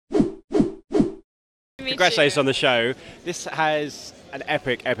Congratulations on the show. This has an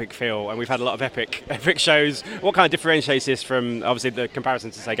epic feel, and we've had a lot of epic shows. What kind of differentiates this from, obviously, the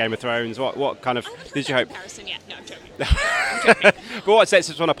comparison to, say, Game of Thrones? What kind of did you hope? Comparison yet? No, I'm joking. But what sets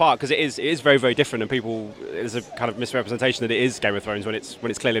this one apart? Because it is very, very different, and people, there's a kind of misrepresentation that it is Game of Thrones when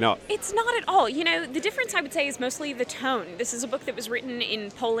it's clearly not. It's not at all. You know, the difference, I would say, is mostly the tone. This is a book that was written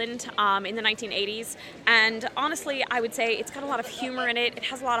in Poland in the 1980s, and honestly, I would say it's got a lot of humor in it. It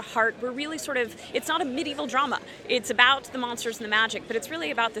has a lot of heart. We're really it's not a medieval drama. It's about the monsters and the magic, but it's really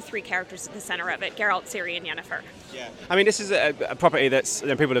about the three characters at the center of it: Geralt, Ciri, and Yennefer. Yeah, I mean, this is a property that's,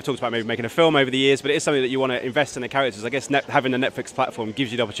 people have talked about maybe making a film over the years, but it is something that you want to invest in the characters. I guess having a Netflix platform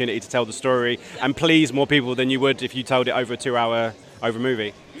gives you the opportunity to tell the story and please more people than you would if you told it over a 2-hour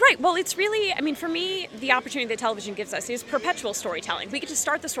movie. Right. Well, it's really, I mean, for me, the opportunity that television gives us is perpetual storytelling. We get to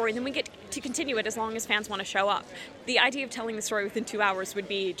start the story, and then we get to continue it as long as fans want to show up. The idea of telling the story within 2 hours would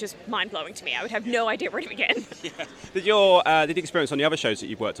be just mind-blowing to me. I would have no idea where to begin. Yeah. Did the experience on the other shows that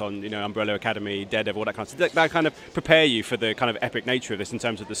you've worked on, Umbrella Academy, Daredevil, all that kind of stuff, did that kind of prepare you for the kind of epic nature of this in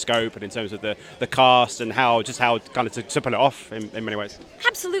terms of the scope and in terms of the cast and how kind of to pull it off in many ways?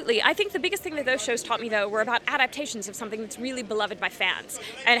 Absolutely. I think the biggest thing that those shows taught me, though, were about adaptations of something that's really beloved by fans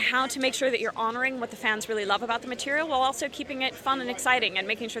and how to make sure that you're honoring what the fans really love about the material while also keeping it fun and exciting and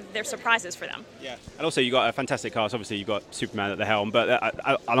making sure that there's surprises for them. Yeah. And also you've got a fantastic cast. Obviously you've got Superman at the helm, but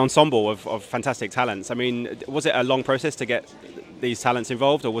an ensemble of fantastic talents. I mean, was it a long process to get these talents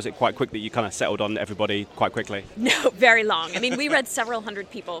involved, or was it quite quick that you kind of settled on everybody quite quickly? No, very long. I mean, we read several hundred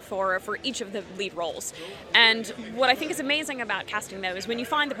people for each of the lead roles. And what I think is amazing about casting, though, is when you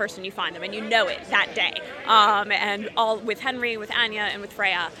find the person, you find them, and you know it that day. And all with Henry, with Anya, and with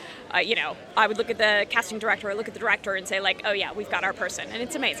Freya, I would look at the casting director, or look at the director and say, like, oh yeah, we've got our person, and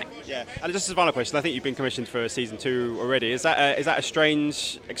it's amazing. Yeah, and just as a final question, I think you've been commissioned for season 2 already. Is that a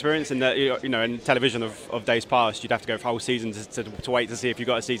strange experience in that, in television of days past, you'd have to go for whole seasons to wait to see if you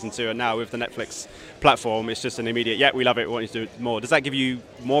got a season 2, and now with the Netflix platform, it's just an immediate, yeah, we love it, we want you to do more. Does that give you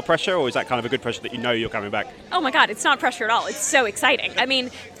more pressure, or is that kind of a good pressure that you're coming back? Oh my God, it's not pressure at all. It's so exciting. I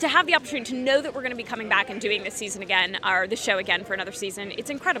mean, to have the opportunity to know that we're going to be coming back and doing this season again, or the show again for another season, it's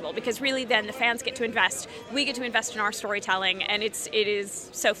incredible, because really then the fans get to invest, we get to invest in our storytelling, and it is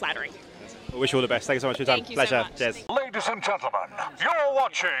so flattering. I wish you all the best. Thank you so much for your time. Thank you Pleasure. so much. Cheers. Ladies and gentlemen, you're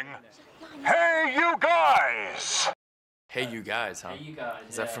watching Hey You Guys! Hey You Guys, huh? Hey You Guys.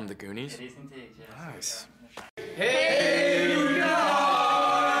 Is that from the Goonies? It is indeed, yes. Nice. Hey